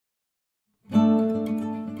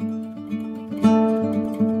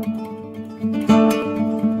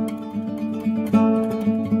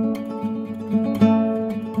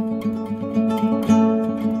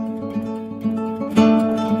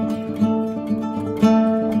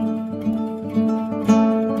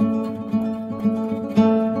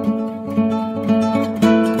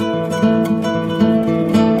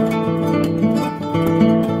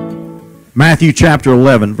Matthew chapter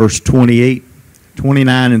 11, verse 28,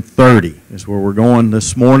 29, and 30 is where we're going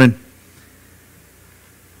this morning.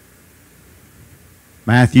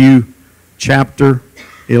 Matthew chapter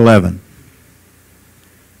 11.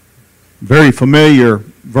 Very familiar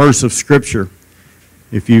verse of Scripture.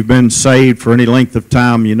 If you've been saved for any length of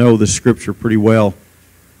time, you know this Scripture pretty well.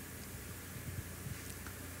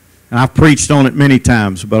 And I've preached on it many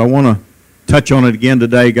times, but I want to touch on it again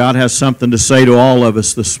today. God has something to say to all of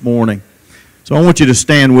us this morning. So I want you to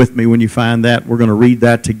stand with me when you find that. We're going to read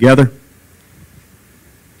that together.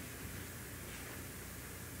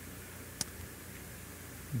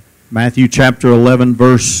 Matthew chapter 11,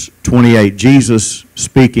 verse 28. Jesus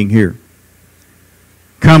speaking here.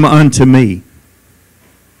 Come unto me,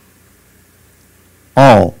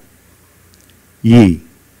 all ye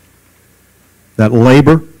that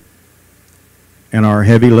labor and are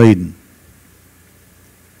heavy laden,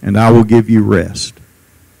 and I will give you rest.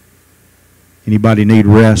 Anybody need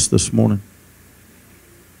rest this morning?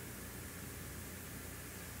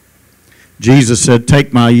 Jesus said,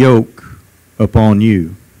 take my yoke upon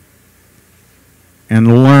you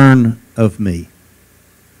and learn of me.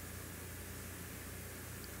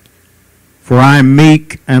 For I am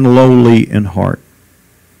meek and lowly in heart,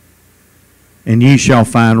 and ye shall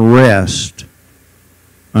find rest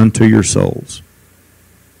unto your souls.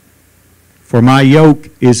 For my yoke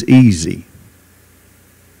is easy,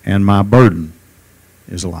 and my burden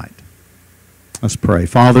is light. Let's pray.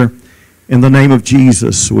 Father, in the name of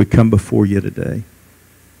Jesus, we come before you today.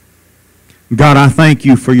 God, I thank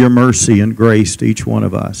you for your mercy and grace to each one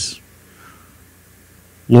of us.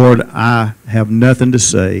 Lord, I have nothing to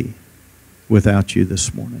say without you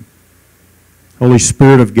this morning. Holy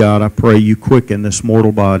Spirit of God, I pray you quicken this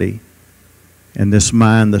mortal body and this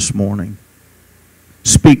mind this morning.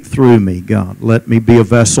 Speak through me, God. Let me be a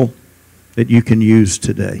vessel that you can use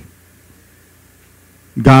today.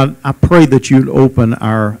 God, I pray that you'd open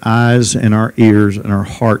our eyes and our ears and our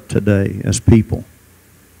heart today as people.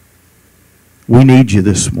 We need you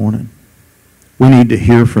this morning. We need to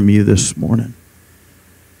hear from you this morning.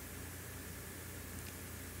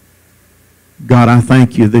 God, I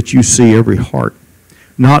thank you that you see every heart,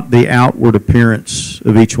 not the outward appearance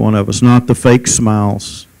of each one of us, not the fake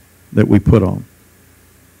smiles that we put on.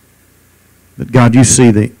 But God, you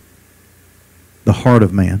see the heart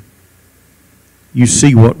of man. You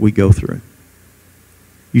see what we go through.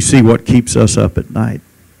 You see what keeps us up at night.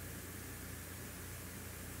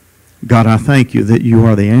 God, I thank you that you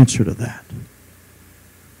are the answer to that.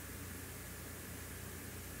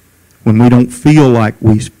 When we don't feel like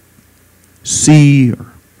we see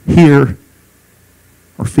or hear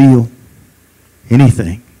or feel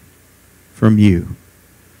anything from you,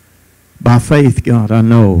 by faith, God, I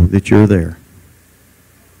know that you're there.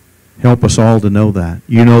 Help us all to know that.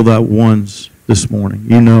 You know the ones this morning.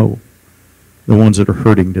 You know the ones that are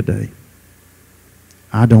hurting today.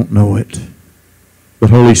 I don't know it. But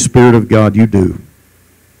Holy Spirit of God, you do.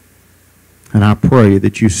 And I pray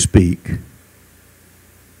that you speak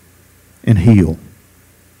and heal.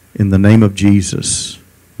 In the name of Jesus,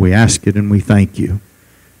 we ask it and we thank you.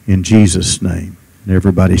 In Jesus' name. And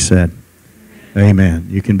everybody said, amen.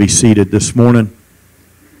 You can be seated this morning.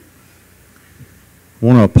 I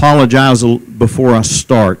want to apologize before I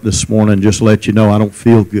start this morning, just to let you know I don't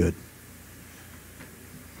feel good.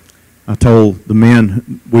 I told the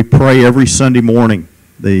men, we pray every Sunday morning.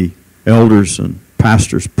 The elders and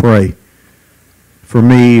pastors pray for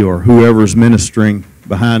me or whoever's ministering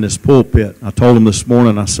behind this pulpit. I told them this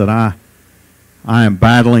morning, I said, I am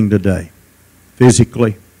battling today,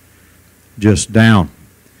 physically, just down.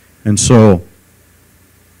 And so,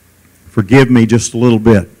 forgive me just a little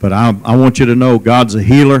bit, but I want you to know God's a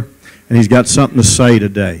healer, and he's got something to say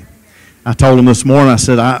today. I told him this morning, I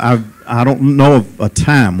said, I don't know of a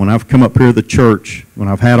time when I've come up here to the church, when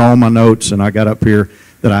I've had all my notes and I got up here,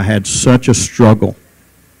 that I had such a struggle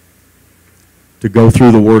to go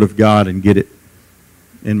through the Word of God and get it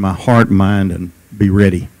in my heart and mind and be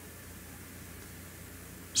ready.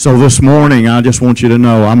 So this morning, I just want you to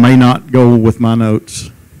know, I may not go with my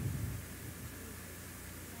notes.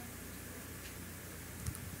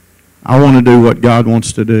 I want to do what God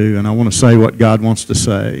wants to do, and I want to say what God wants to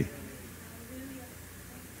say.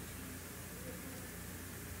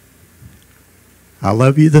 I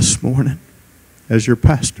love you this morning as your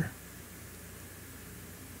pastor.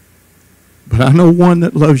 But I know one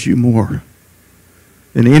that loves you more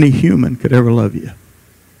than any human could ever love you.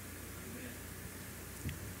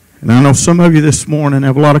 And I know some of you this morning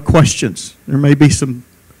have a lot of questions. There may be some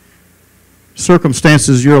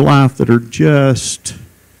circumstances in your life that are just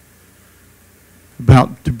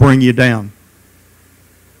about to bring you down.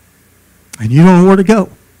 and you don't know where to go.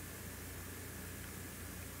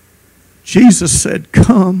 Jesus said,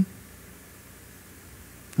 "Come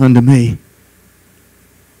unto me."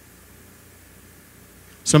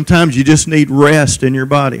 Sometimes you just need rest in your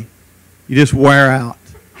body. You just wear out.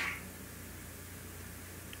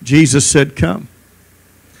 Jesus said, "Come."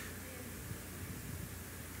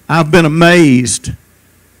 I've been amazed.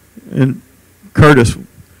 And Curtis,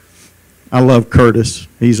 I love Curtis.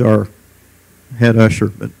 He's our head usher,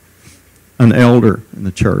 but an elder in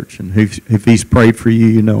the church. And if he's prayed for you,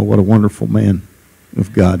 you know what a wonderful man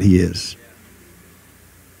of God he is.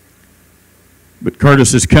 But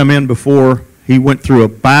Curtis has come in before. He went through a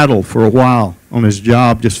battle for a while on his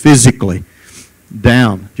job, just physically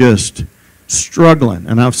down, just struggling.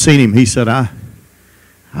 And I've seen him. He said, I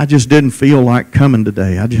just didn't feel like coming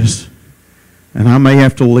today. And I may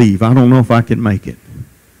have to leave. I don't know if I can make it.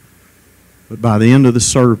 But by the end of the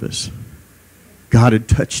service, God had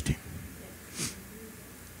touched him.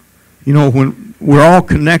 You know, when we're all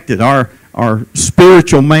connected, our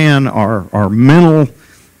spiritual man, our mental,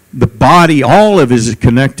 the body, all of it is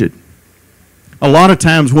connected. A lot of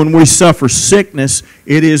times when we suffer sickness,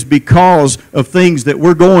 it is because of things that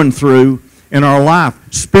we're going through in our life,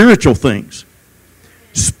 spiritual things.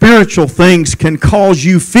 Spiritual things can cause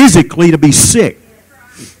you physically to be sick.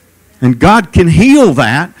 And God can heal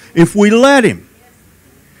that if we let Him.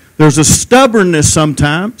 There's a stubbornness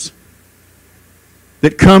sometimes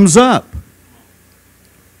that comes up.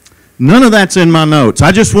 None of that's in my notes.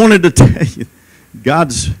 I just wanted to tell you,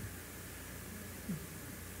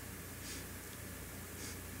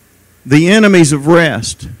 the enemies of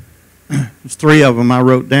rest. There's 3 of them I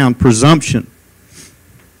wrote down. Presumption.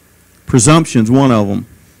 Presumption's one of them.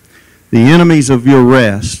 The enemies of your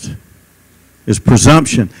rest is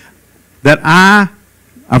presumption. That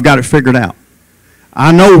I've got it figured out.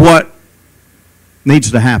 I know what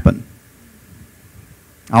needs to happen.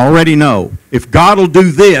 I already know. If God will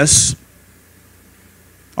do this,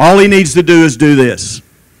 all He needs to do is do this.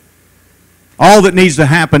 All that needs to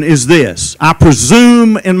happen is this. I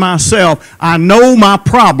presume in myself. I know my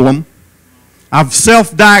problem. I've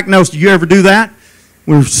self-diagnosed. Do you ever do that?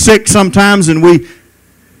 We're sick sometimes, and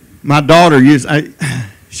my daughter,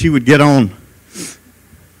 she would get on.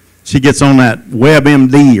 She gets on that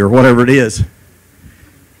WebMD or whatever it is.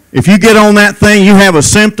 If you get on that thing, you have a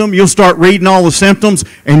symptom, you'll start reading all the symptoms,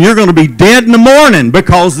 and you're going to be dead in the morning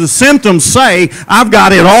because the symptoms say, I've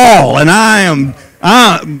got it all, and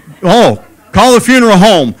call the funeral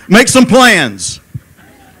home. Make some plans.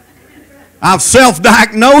 I've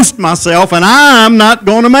self-diagnosed myself, and I'm not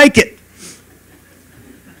going to make it.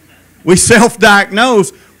 We self-diagnose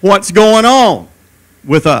what's going on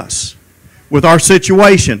with us, with our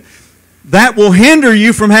situation. That will hinder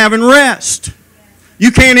you from having rest.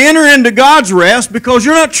 You can't enter into God's rest because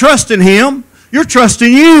you're not trusting Him. You're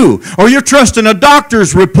trusting you. Or you're trusting a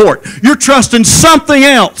doctor's report. You're trusting something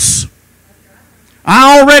else.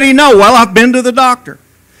 I already know. Well, I've been to the doctor.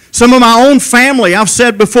 Some of my own family, I've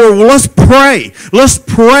said before, well, let's pray. Let's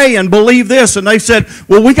pray and believe this. And they said,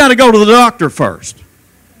 well, we got to go to the doctor first.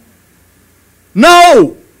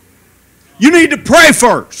 No! You need to pray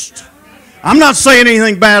first. I'm not saying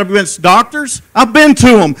anything bad against doctors. I've been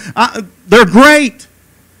to them. They're great.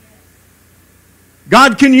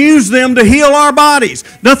 God can use them to heal our bodies.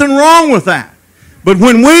 Nothing wrong with that. But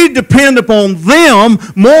when we depend upon them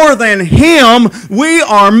more than Him, we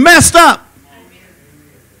are messed up.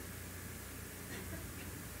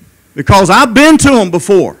 Because I've been to them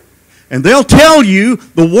before. And they'll tell you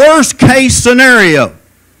the worst case scenario.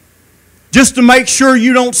 Just to make sure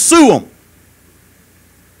you don't sue them.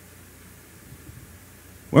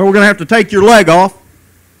 Well, we're going to have to take your leg off.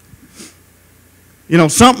 You know,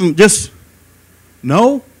 something just...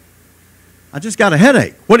 No, I just got a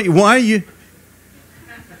headache. Why are you?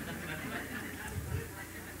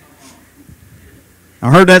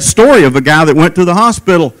 I heard that story of a guy that went to the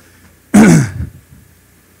hospital,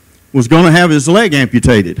 was going to have his leg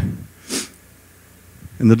amputated.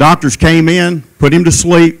 And the doctors came in, put him to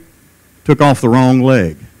sleep, took off the wrong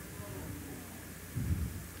leg.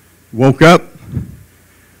 Woke up,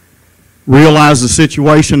 realized the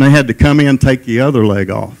situation, they had to come in and take the other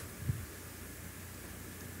leg off.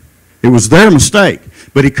 It was their mistake,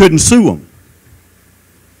 but he couldn't sue them.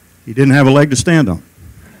 He didn't have a leg to stand on.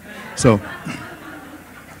 So,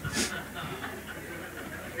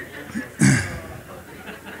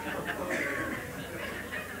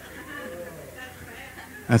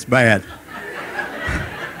 that's bad.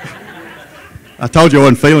 I told you I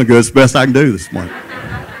wasn't feeling good. It's the best I can do this morning.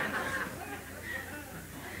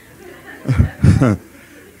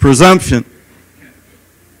 Presumption.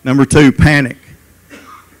 Number 2, panic.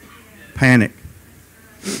 Panic.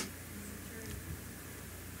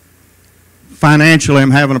 Financially,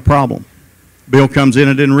 I'm having a problem. Bill comes in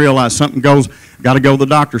and didn't realize something goes, got to go to the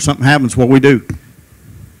doctor, something happens, what we do?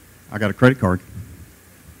 I got a credit card.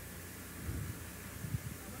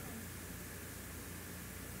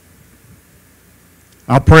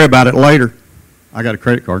 I'll pray about it later. I got a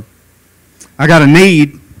credit card. I got a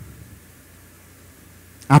need.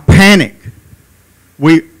 I panic.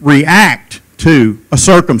 We react to a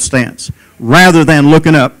circumstance rather than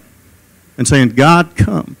looking up and saying, God,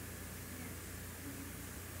 come.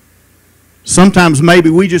 Sometimes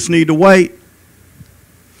maybe we just need to wait.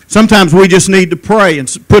 Sometimes we just need to pray and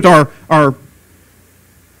put our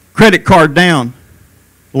credit card down,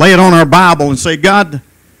 lay it on our Bible and say, God,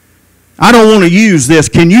 I don't want to use this.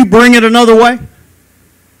 Can you bring it another way?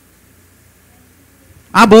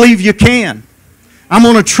 I believe you can. I'm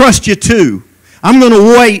going to trust you too. I'm going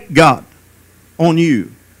to wait, God, on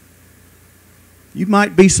you. You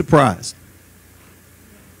might be surprised.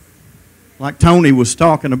 Like Tony was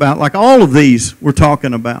talking about, like all of these we're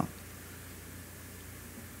talking about.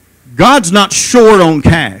 God's not short on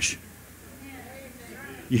cash.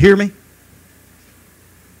 You hear me?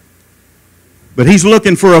 But He's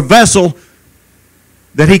looking for a vessel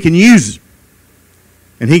that He can use.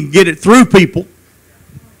 And He can get it through people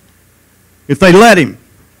if they let Him.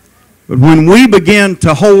 But when we begin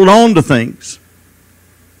to hold on to things,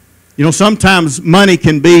 you know, sometimes money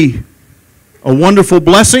can be a wonderful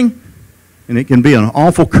blessing and it can be an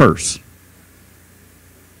awful curse.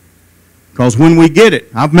 Because when we get it,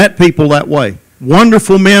 I've met people that way.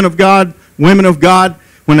 Wonderful men of God, women of God,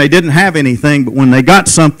 when they didn't have anything, but when they got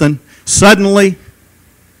something, suddenly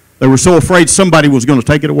they were so afraid somebody was going to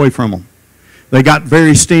take it away from them. They got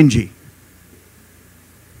very stingy.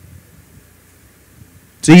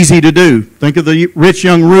 It's easy to do. Think of the rich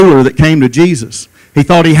young ruler that came to Jesus. He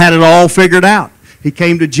thought he had it all figured out. He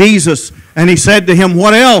came to Jesus and he said to him,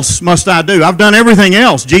 what else must I do? I've done everything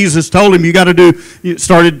else. Jesus told him,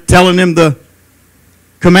 started telling him the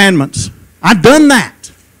commandments. I've done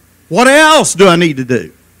that. What else do I need to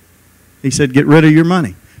do? He said, get rid of your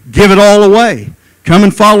money. Give it all away. Come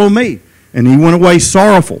and follow me. And he went away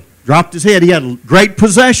sorrowful, dropped his head. He had great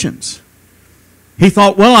possessions. He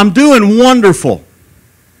thought, well, I'm doing wonderful.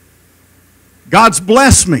 God's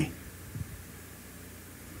blessed me.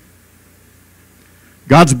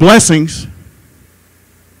 God's blessings,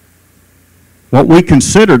 what we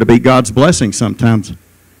consider to be God's blessings sometimes,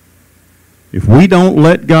 if we don't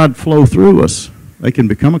let God flow through us, they can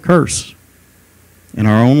become a curse in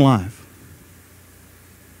our own life.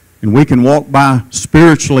 And we can walk by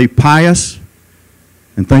spiritually pious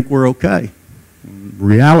and think we're okay. In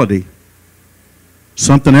reality,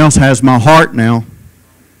 something else has my heart now,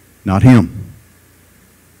 not Him.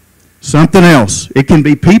 Something else. It can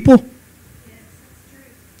be people.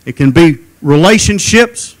 It can be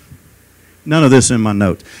relationships. None of this in my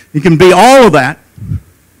notes. It can be all of that.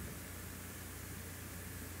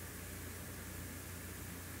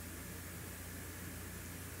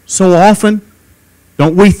 So often,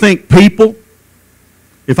 don't we think people,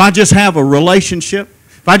 if I just have a relationship,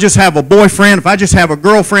 if I just have a boyfriend, if I just have a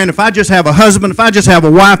girlfriend, if I just have a husband, if I just have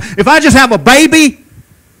a wife, if I just have a baby,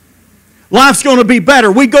 life's going to be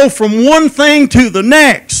better. We go from one thing to the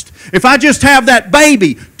next. If I just have that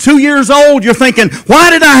baby, 2 years old, you're thinking,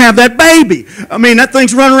 why did I have that baby? I mean, that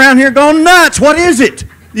thing's running around here going nuts. What is it?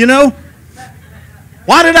 You know?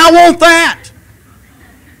 Why did I want that?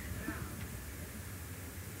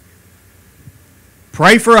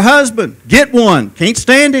 Pray for a husband. Get one. Can't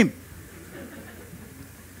stand him.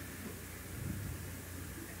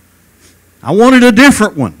 I wanted a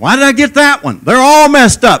different one. Why did I get that one? They're all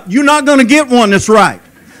messed up. You're not going to get one that's right.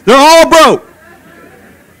 They're all broke.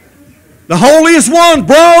 The holiest one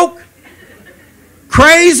broke.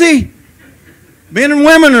 Crazy. Men and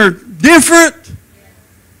women are different.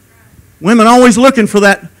 Women always looking for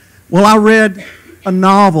that. Well, I read a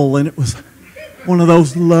novel and it was one of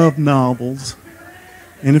those love novels.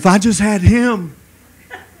 And if I just had him,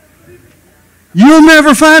 you'll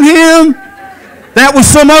never find him. That was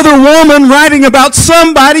some other woman writing about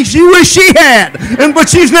somebody she wished she had. But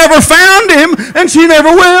she's never found him and she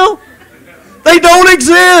never will. They don't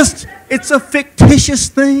exist. It's a fictitious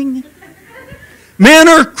thing. Men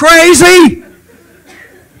are crazy.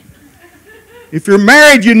 If you're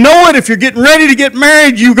married, you know it. If you're getting ready to get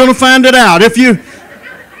married, you're going to find it out. If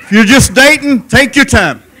you're just dating, take your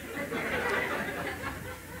time.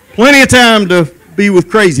 Plenty of time to be with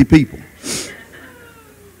crazy people.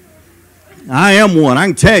 I am one, I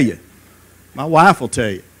can tell you. My wife will tell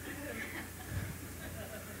you.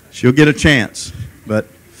 She'll get a chance. But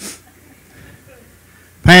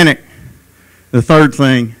panic. The third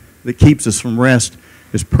thing that keeps us from rest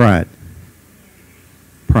is pride.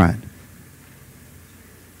 Pride.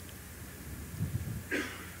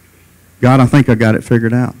 God, I think I got it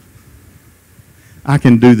figured out. I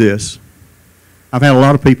can do this. I've had a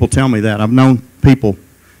lot of people tell me that. I've known people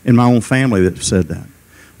in my own family that have said that.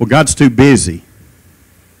 Well, God's too busy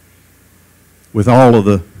with all of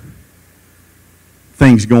the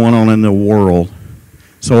things going on in the world.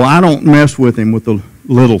 So I don't mess with him with the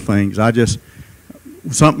little things.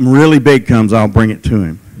 Something really big comes, I'll bring it to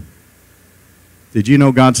him. Did you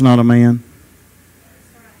know God's not a man?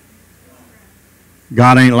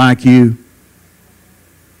 God ain't like you.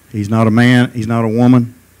 He's not a man. He's not a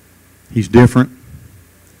woman. He's different.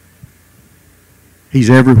 He's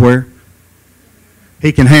everywhere.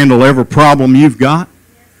 He can handle every problem you've got.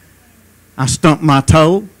 I stump my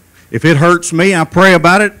toe. If it hurts me, I pray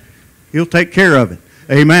about it. He'll take care of it.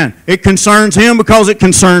 Amen. It concerns him because it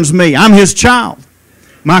concerns me. I'm his child.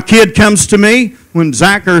 My kid comes to me when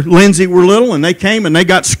Zach or Lindsay were little and they came and they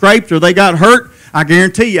got scraped or they got hurt. I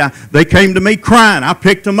guarantee you, they came to me crying. I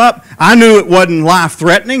picked them up. I knew it wasn't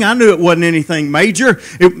life-threatening. I knew it wasn't anything major.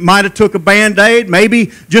 It might have took a Band-Aid,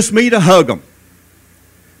 maybe just me to hug them.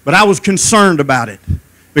 But I was concerned about it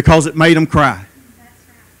because it made them cry.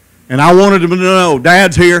 And I wanted them to know,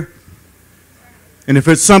 Dad's here. And if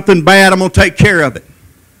it's something bad, I'm going to take care of it.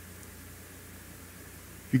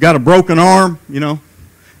 If you got a broken arm,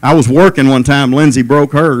 I was working one time. Lindsay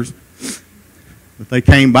broke hers. But they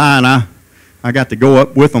came by and I got to go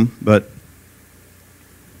up with them. But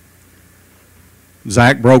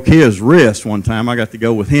Zach broke his wrist one time. I got to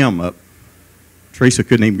go with him up. Teresa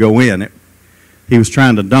couldn't even go in. He was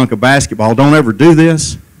trying to dunk a basketball. Don't ever do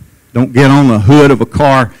this. Don't get on the hood of a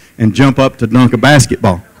car and jump up to dunk a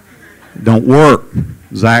basketball. It don't work.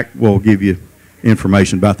 Zach will give you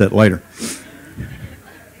information about that later.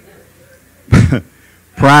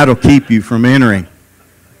 Pride will keep you from entering.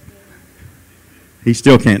 He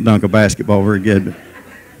still can't dunk a basketball very good. But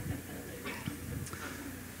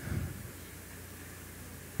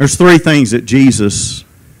there's three things that Jesus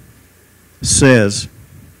says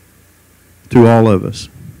to all of us.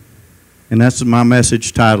 And that's my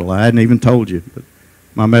message title. I hadn't even told you, but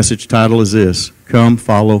my message title is this: Come,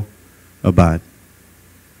 Follow, Abide.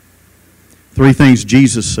 Three things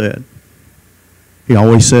Jesus said. He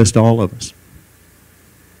always says to all of us.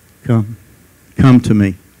 Come. Come to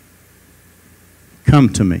me. Come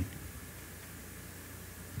to me.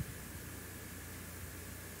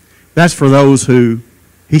 That's for those who,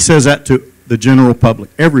 he says that to the general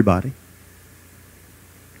public, everybody.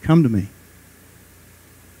 Come to me.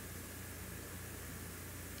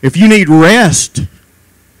 If you need rest,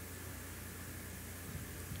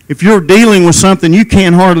 if you're dealing with something you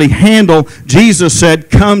can't hardly handle, Jesus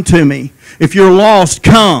said, come to me. If you're lost,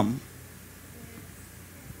 come.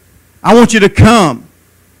 I want you to come.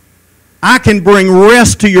 I can bring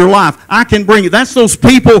rest to your life. I can bring it. That's those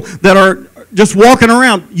people that are just walking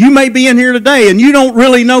around. You may be in here today and you don't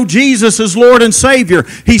really know Jesus as Lord and Savior.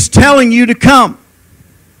 He's telling you to come.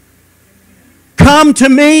 Come to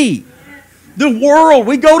me. The world.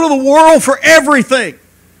 We go to the world for everything.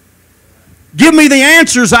 Give me the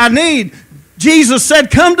answers I need. Jesus said,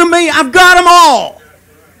 come to me. I've got them all.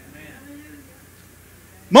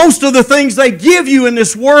 Most of the things they give you in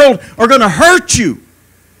this world are going to hurt you.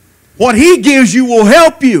 What He gives you will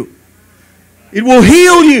help you. It will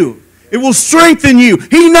heal you. It will strengthen you.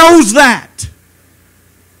 He knows that.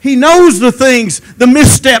 He knows the things, the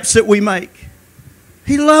missteps that we make.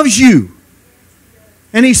 He loves you.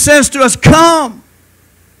 And He says to us, come.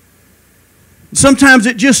 Sometimes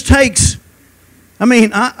it just takes,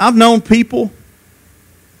 I've known people,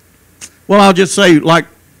 well, I'll just say like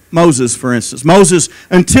Moses, for instance. Moses,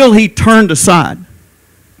 until he turned aside.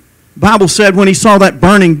 The Bible said when he saw that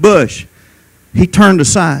burning bush, he turned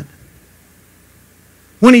aside.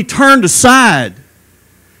 When he turned aside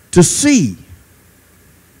to see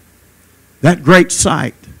that great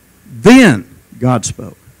sight, then God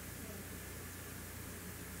spoke.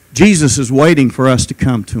 Jesus is waiting for us to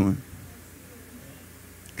come to Him.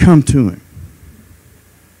 Come to Him.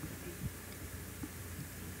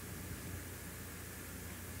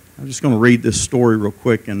 I'm just going to read this story real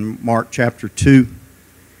quick in Mark chapter 2,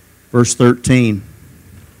 verse 13.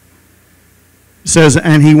 It says,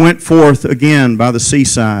 and he went forth again by the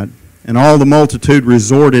seaside, and all the multitude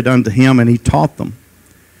resorted unto him, and he taught them.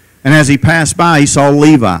 And as he passed by, he saw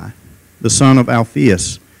Levi, the son of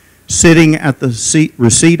Alphaeus, sitting at the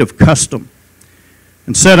receipt of custom,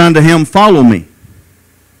 and said unto him, follow me.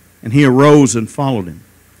 And he arose and followed him.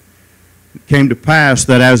 It came to pass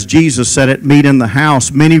that as Jesus sat at meat in the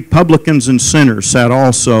house, many publicans and sinners sat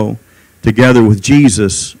also together with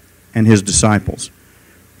Jesus and his disciples,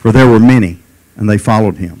 for there were many, and they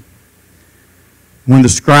followed him. When the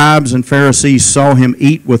scribes and Pharisees saw him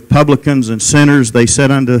eat with publicans and sinners, they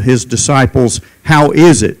said unto his disciples, How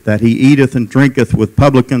is it that he eateth and drinketh with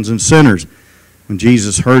publicans and sinners? When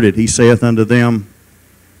Jesus heard it, he saith unto them,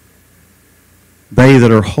 They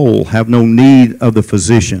that are whole have no need of the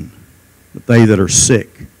physician, but they that are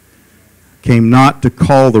sick. Came not to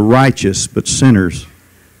call the righteous, but sinners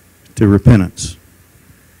to repentance.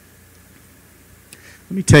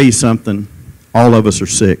 Let me tell you something. All of us are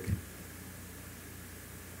sick.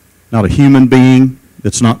 Not a human being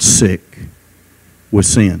that's not sick with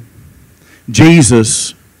sin.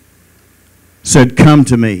 Jesus said, Come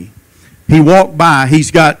to me. He walked by.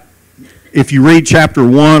 If you read chapter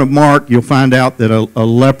 1 of Mark, you'll find out that a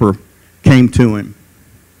leper came to him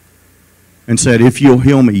and said, If you'll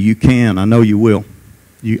heal me, you can. I know you will.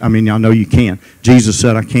 I know you can. Jesus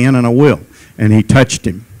said, I can and I will. And he touched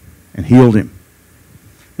him and healed him.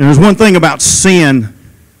 And there's one thing about sin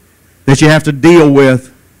that you have to deal with.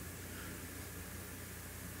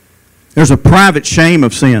 There's a private shame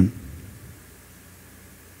of sin.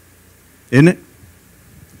 Isn't it?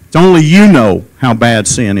 It's only you know how bad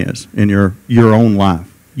sin is in your own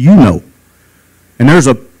life. You know. And there's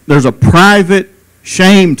a private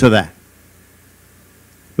shame to that.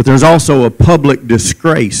 But there's also a public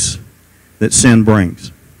disgrace that sin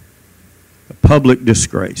brings. A public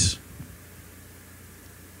disgrace.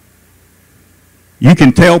 You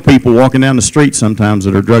can tell people walking down the street sometimes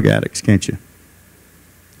that are drug addicts, can't you?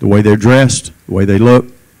 The way they're dressed, the way they look,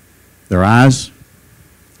 their eyes.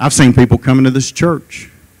 I've seen people come into this church,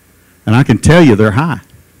 and I can tell you they're high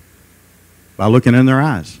by looking in their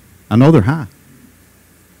eyes. I know they're high.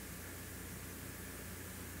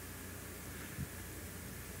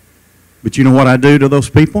 But you know what I do to those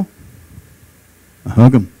people? I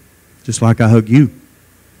hug them, just like I hug you.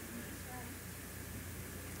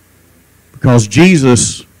 Because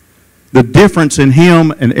Jesus, the difference in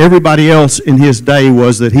him and everybody else in his day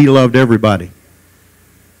was that he loved everybody.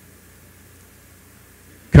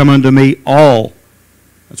 Come unto me all.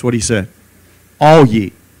 That's what he said. All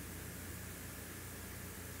ye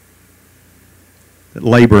that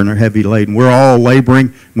labor and are heavy laden. We're all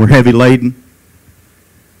laboring. We're heavy laden.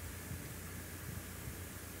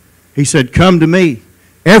 He said, Come to me,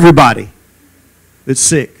 everybody that's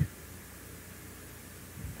sick.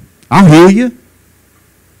 I'll heal you.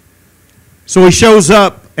 So he shows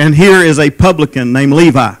up, and here is a publican named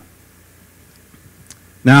Levi.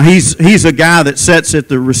 Now, he's a guy that sits at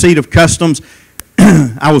the receipt of customs.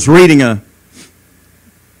 I was reading a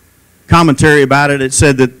commentary about it. It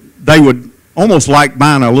said that they would almost like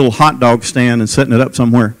buying a little hot dog stand and setting it up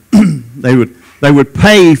somewhere. They would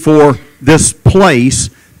pay for this place,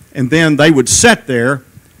 and then they would sit there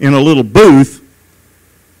in a little booth,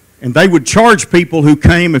 and they would charge people who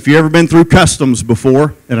came. If you've ever been through customs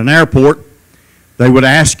before at an airport, they would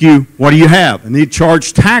ask you, what do you have? And they'd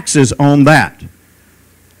charge taxes on that.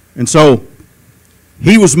 And so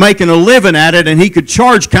he was making a living at it, and he could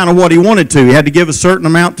charge kind of what he wanted to. He had to give a certain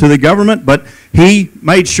amount to the government, but he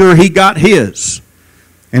made sure he got his.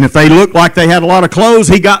 And if they looked like they had a lot of clothes,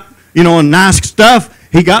 he got, and nice stuff,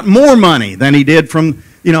 he got more money than he did from,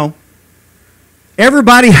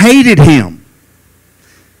 Everybody hated him.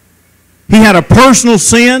 He had a personal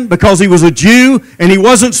sin because he was a Jew, and he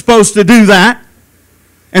wasn't supposed to do that.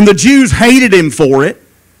 And the Jews hated him for it.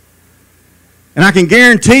 And I can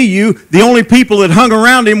guarantee you, the only people that hung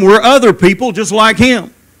around him were other people just like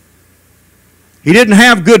him. He didn't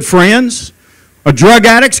have good friends. A drug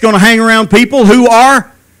addict's going to hang around people who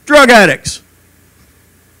are drug addicts.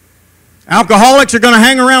 Alcoholics are going to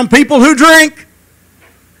hang around people who drink.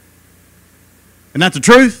 Isn't that the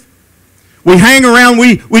truth? We hang around,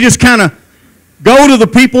 we just kind of go to the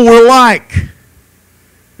people we're like.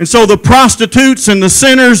 And so the prostitutes and the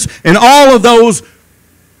sinners and all of those,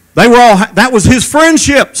 that was his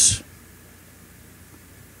friendships.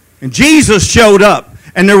 And Jesus showed up,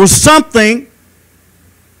 and there was something,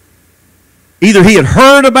 either he had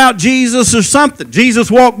heard about Jesus or something. Jesus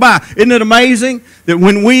walked by. Isn't it amazing that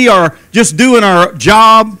when we are just doing our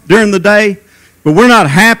job during the day, but we're not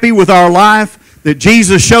happy with our life, that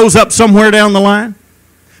Jesus shows up somewhere down the line?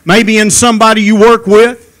 Maybe in somebody you work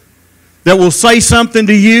with that will say something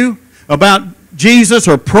to you about Jesus,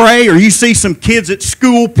 or pray, or you see some kids at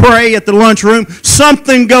school pray at the lunchroom.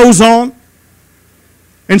 Something goes on,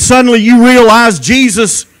 and suddenly you realize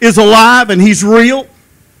Jesus is alive and he's real,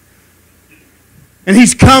 and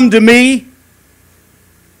he's come to me.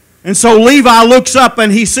 And so Levi looks up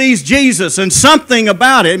and he sees Jesus, and something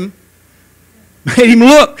about him made him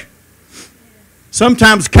look.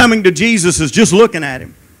 Sometimes coming to Jesus is just looking at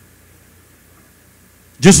Him.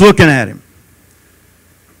 Just looking at Him.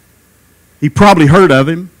 He probably heard of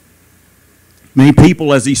Him. Many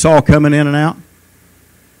people as He saw coming in and out.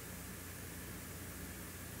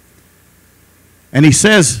 And He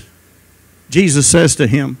says, Jesus says to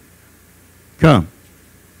him, come,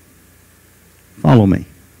 follow me.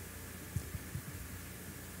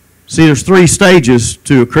 See, there's 3 stages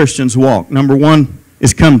to a Christian's walk. Number 1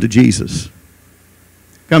 is come to Jesus.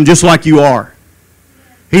 Come just like you are.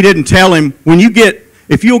 He didn't tell him,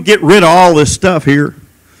 if you'll get rid of all this stuff here,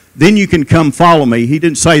 then you can come follow me. He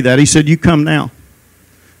didn't say that. He said, you come now.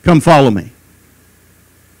 Come follow me.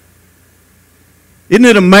 Isn't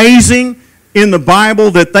it amazing in the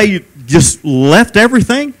Bible that they just left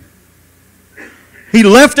everything? He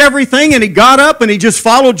left everything and he got up and he just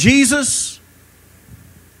followed Jesus.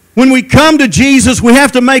 When we come to Jesus, we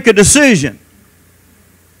have to make a decision.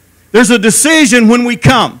 There's a decision when we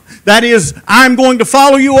come. That is, I'm going to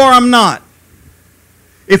follow you or I'm not.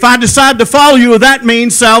 If I decide to follow you, that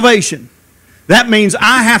means salvation. That means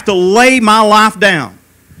I have to lay my life down.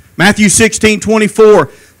 Matthew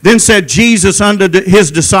 16:24. Then said Jesus unto his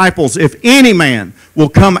disciples, if any man will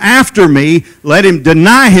come after me, let him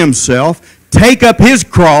deny himself, take up his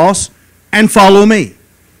cross, and follow me.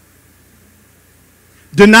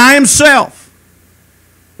 Deny himself.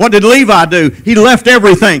 What did Levi do? He left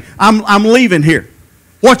everything. I'm leaving here.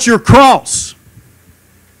 What's your cross?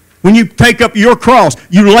 When you take up your cross,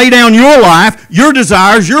 you lay down your life, your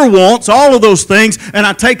desires, your wants, all of those things, and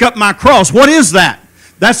I take up my cross. What is that?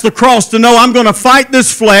 That's the cross, to know I'm going to fight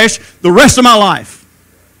this flesh the rest of my life.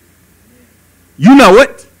 You know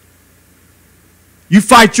it. You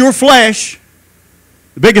fight your flesh.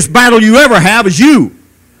 The biggest battle you ever have is you.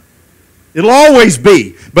 It'll always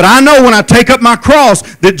be. But I know when I take up my cross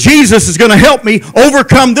that Jesus is going to help me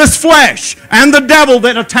overcome this flesh and the devil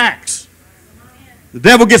that attacks. The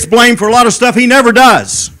devil gets blamed for a lot of stuff he never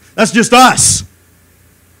does. That's just us.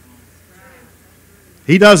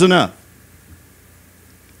 He does enough.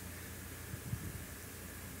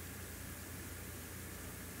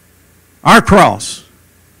 Our cross.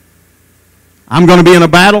 I'm going to be in a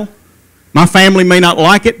battle. My family may not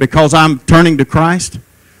like it because I'm turning to Christ.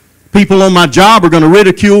 People on my job are going to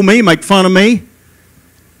ridicule me, make fun of me.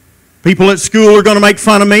 People at school are going to make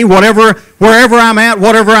fun of me. Wherever I'm at,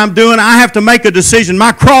 whatever I'm doing, I have to make a decision.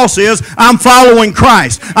 My cross is I'm following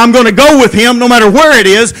Christ. I'm going to go with Him no matter where it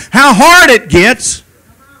is, how hard it gets.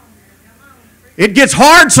 It gets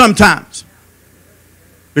hard sometimes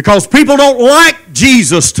because people don't like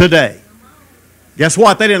Jesus today. Guess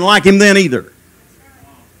what? They didn't like Him then either.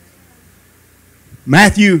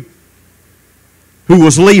 Matthew, who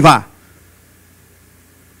was Levi.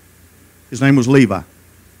 His name was Levi.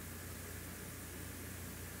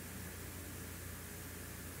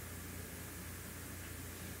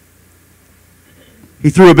 He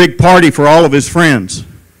threw a big party for all of his friends,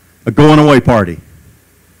 a going away party.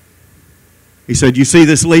 He said, you see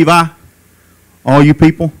this Levi? All you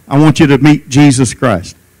people, I want you to meet Jesus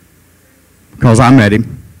Christ. Because I met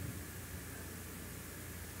Him.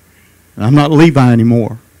 And I'm not Levi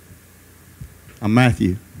anymore. I'm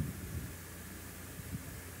Matthew.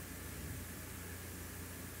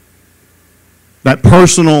 That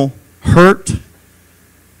personal hurt,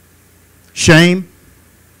 shame.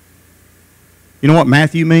 You know what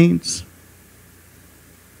Matthew means?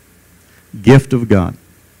 Gift of God.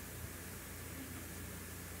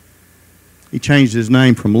 He changed his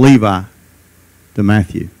name from Levi to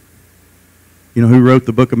Matthew. You know who wrote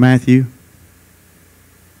the book of Matthew?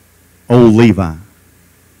 Old Levi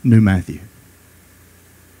knew Matthew.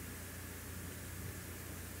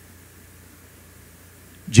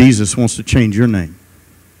 Jesus wants to change your name.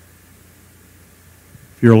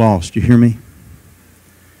 If you're lost, you hear me?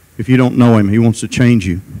 If you don't know Him, He wants to change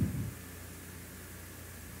you.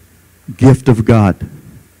 Gift of God.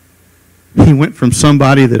 He went from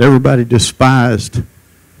somebody that everybody despised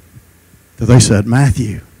to they said,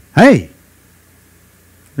 Matthew, hey,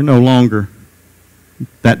 you're no longer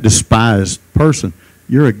that despised person.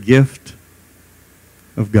 You're a gift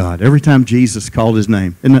of God. Every time Jesus called His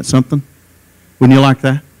name, isn't that something? Wouldn't you like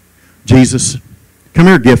that? Jesus, come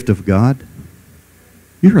here, gift of God.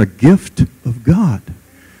 You're a gift of God.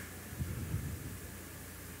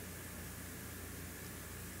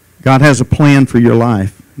 God has a plan for your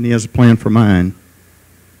life, and He has a plan for mine.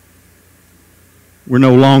 We're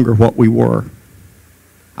no longer what we were.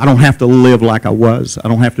 I don't have to live like I was. I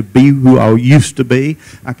don't have to be who I used to be.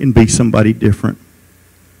 I can be somebody different.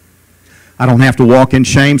 I don't have to walk in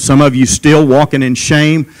shame. Some of you still walking in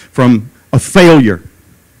shame from a failure.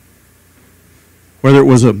 whether it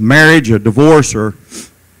was a marriage, a divorce, or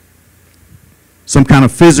some kind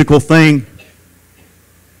of physical thing.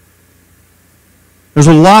 There's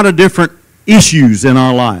a lot of different issues in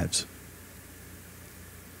our lives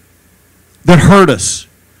that hurt us.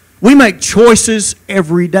 We make choices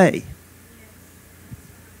every day.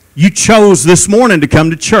 You chose this morning to come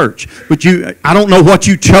to church, but I don't know what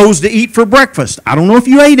you chose to eat for breakfast. I don't know if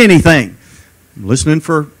you ate anything. I'm listening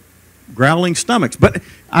for growling stomachs, but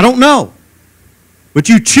I don't know. But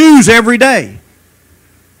you choose every day.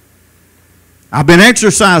 I've been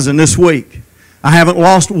exercising this week. I haven't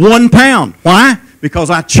lost 1 pound. Why? Because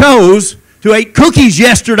I chose to eat cookies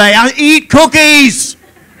yesterday. I eat cookies.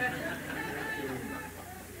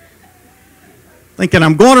 Thinking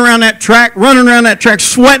I'm going around that track, running around that track,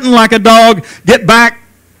 sweating like a dog, get back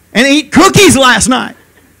and eat cookies last night.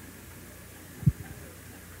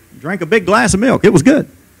 Drank a big glass of milk. It was good.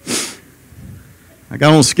 I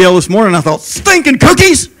got on the scale this morning and I thought, stinking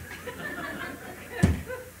cookies!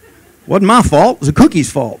 Wasn't my fault. It was the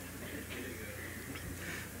cookies' fault.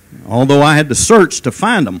 Although I had to search to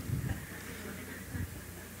find them.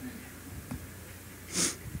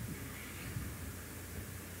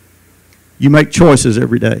 You make choices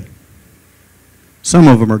every day. Some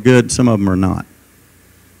of them are good, some of them are not.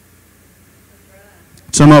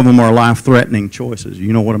 Some of them are life-threatening choices.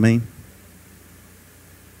 You know what I mean?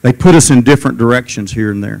 They put us in different directions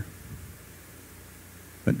here and there.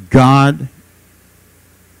 But God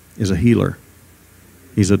is a healer.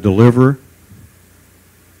 He's a deliverer.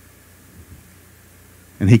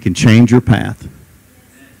 And He can change your path.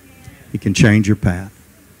 He can change your path.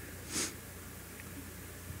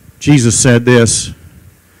 Jesus said this,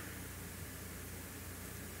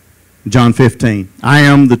 John 15, I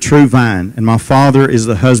am the true vine, and my Father is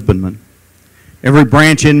the husbandman. Every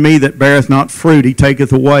branch in me that beareth not fruit, He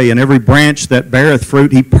taketh away, and every branch that beareth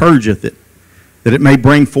fruit, He purgeth it, that it may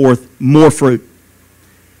bring forth more fruit.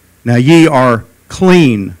 Now ye are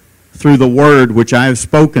clean through the word which I have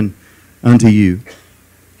spoken unto you.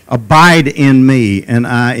 Abide in me, and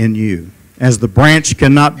I in you. As the branch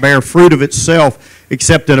cannot bear fruit of itself,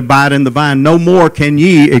 except it abide in the vine, no more can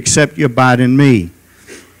ye, except ye abide in me.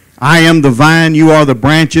 I am the vine, you are the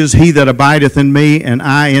branches. He that abideth in me, and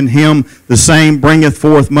I in him, the same bringeth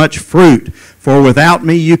forth much fruit. For without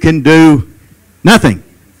me you can do nothing.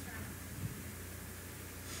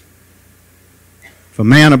 If a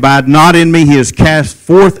man abide not in me, he is cast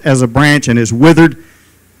forth as a branch and is withered.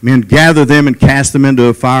 Men gather them and cast them into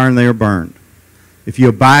a fire, and they are burned. If you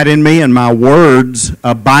abide in me, and my words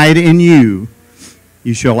abide in you,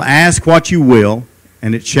 you shall ask what you will,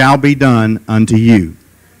 and it shall be done unto you.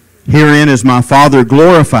 Herein is my Father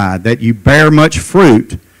glorified, that you bear much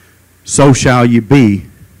fruit, so shall you be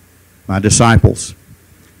my disciples.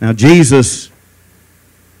 Now Jesus,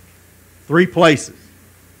 3 places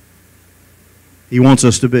He wants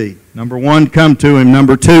us to be. Number 1, come to Him.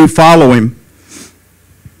 Number 2, follow Him.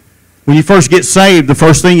 When you first get saved, the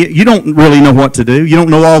first thing, you don't really know what to do. You don't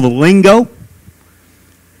know all the lingo.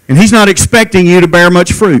 And He's not expecting you to bear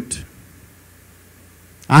much fruit.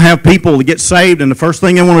 I have people that get saved, and the first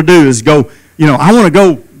thing they want to do is go, I want to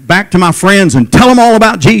go back to my friends and tell them all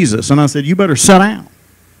about Jesus. And I said, you better sit down.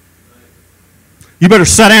 You better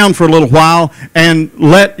sit down for a little while and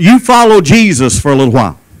let you follow Jesus for a little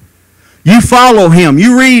while. You follow Him.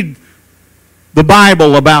 You read the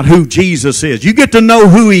Bible about who Jesus is. You get to know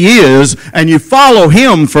who He is, and you follow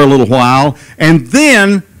Him for a little while, and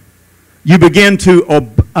then you begin to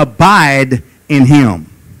abide in Him.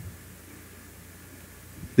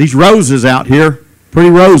 These roses out here, pretty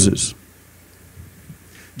roses.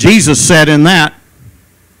 Jesus said in that,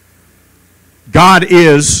 God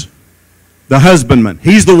is the husbandman.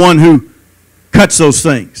 He's the one who cuts those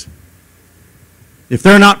things. If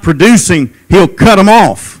they're not producing, He'll cut them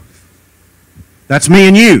off. That's me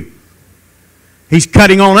and you. He's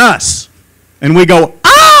cutting on us. And we go,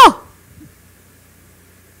 ah!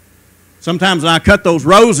 Sometimes when I cut those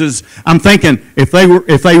roses, I'm thinking, if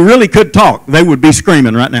they really could talk, they would be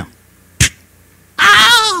screaming right now.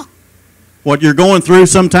 Ah! What you're going through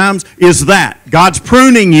sometimes is that. God's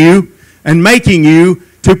pruning you and making you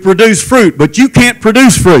to produce fruit, but you can't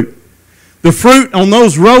produce fruit. The fruit on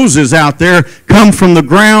those roses out there come from the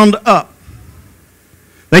ground up.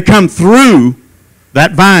 They come through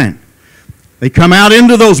that vine. They come out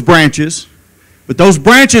into those branches, but those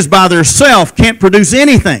branches by themselves can't produce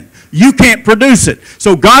anything. You can't produce it.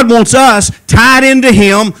 So God wants us tied into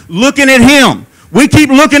Him, looking at Him. We keep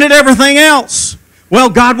looking at everything else. Well,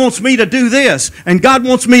 God wants me to do this, and God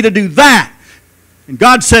wants me to do that. And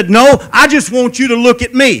God said, no, I just want you to look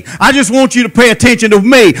at me. I just want you to pay attention to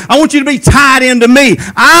me. I want you to be tied into me.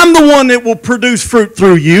 I'm the one that will produce fruit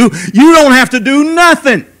through you. You don't have to do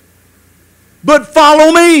nothing but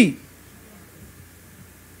follow me.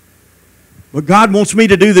 But God wants me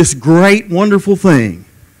to do this great, wonderful thing.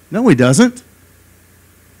 No, He doesn't.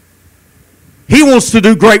 He wants to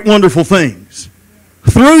do great, wonderful things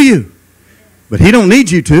through you. But He don't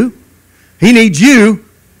need you to. He needs you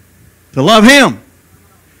to love Him.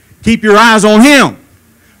 Keep your eyes on Him.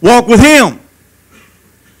 Walk with Him.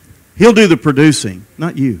 He'll do the producing,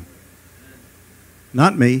 not you.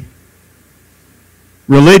 Not me.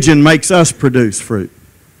 Religion makes us produce fruit.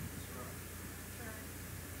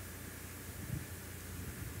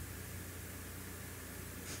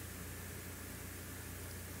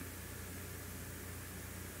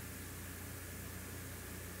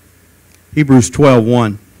 Hebrews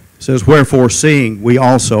 12:1 says, wherefore, seeing we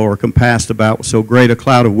also are compassed about with so great a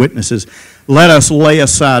cloud of witnesses, let us lay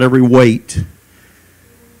aside every weight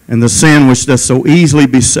and the sin which doth so easily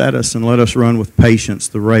beset us, and let us run with patience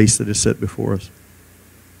the race that is set before us.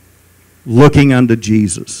 Looking unto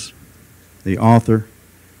Jesus, the author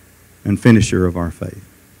and finisher of our faith,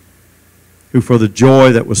 who for the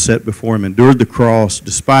joy that was set before Him endured the cross,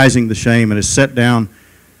 despising the shame, and is set down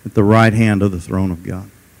at the right hand of the throne of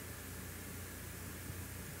God.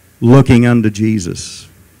 Looking unto Jesus.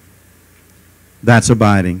 That's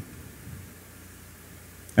abiding.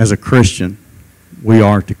 As a Christian, we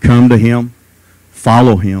are to come to Him,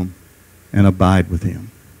 follow Him, and abide with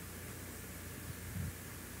Him.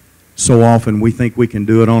 So often we think we can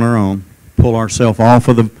do it on our own, pull ourselves off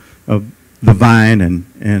of the vine,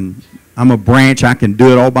 and I'm a branch, I can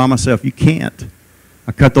do it all by myself. You can't.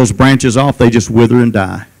 I cut those branches off, they just wither and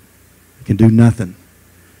die. You can do nothing.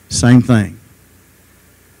 Same thing.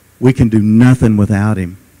 We can do nothing without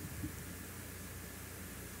Him.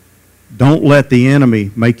 Don't let the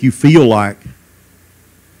enemy make you feel like,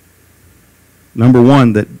 number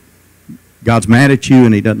one, that God's mad at you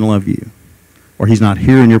and He doesn't love you, or He's not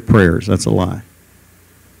hearing your prayers. That's a lie.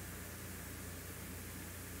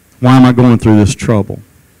 Why am I going through this trouble?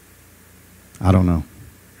 I don't know.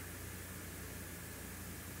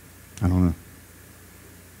 I don't know.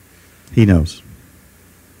 He knows.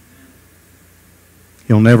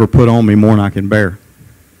 He'll never put on me more than I can bear.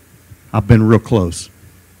 I've been real close.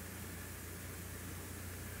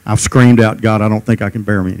 I've screamed out, God, I don't think I can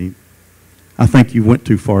bear me. I think you went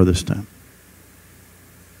too far this time.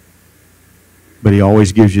 But He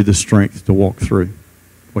always gives you the strength to walk through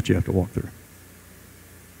what you have to walk through.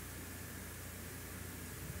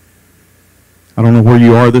 I don't know where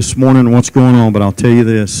you are this morning and what's going on, but I'll tell you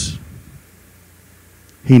this.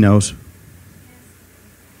 He knows.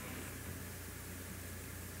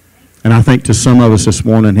 And I think to some of us this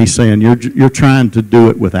morning, He's saying, you're trying to do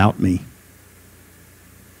it without me.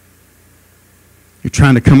 You're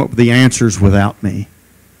trying to come up with the answers without me.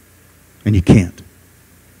 And you can't.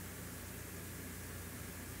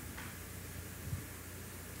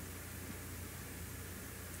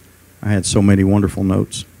 I had so many wonderful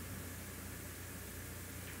notes.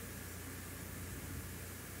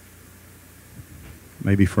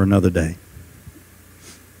 Maybe for another day.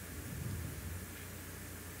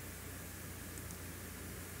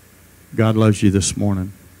 God loves you this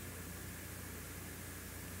morning.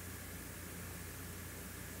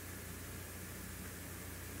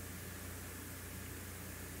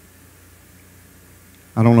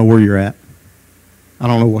 I don't know where you're at. I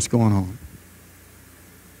don't know what's going on.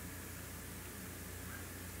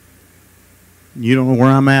 You don't know where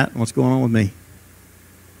I'm at and what's going on with me.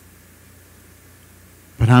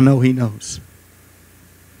 But I know He knows.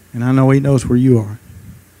 And I know He knows where you are.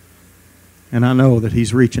 And I know that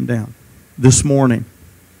He's reaching down this morning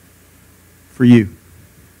for you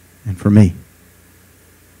and for me.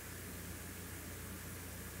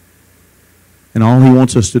 And all He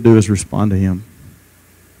wants us to do is respond to Him.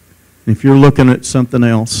 And if you're looking at something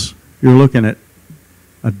else, if you're looking at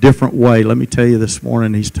a different way, let me tell you this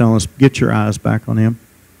morning, He's telling us, get your eyes back on Him.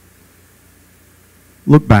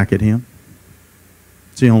 Look back at Him.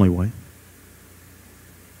 It's the only way.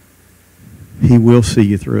 He will see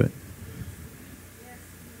you through it.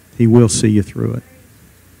 He will see you through it.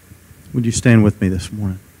 Would you stand with me this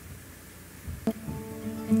morning?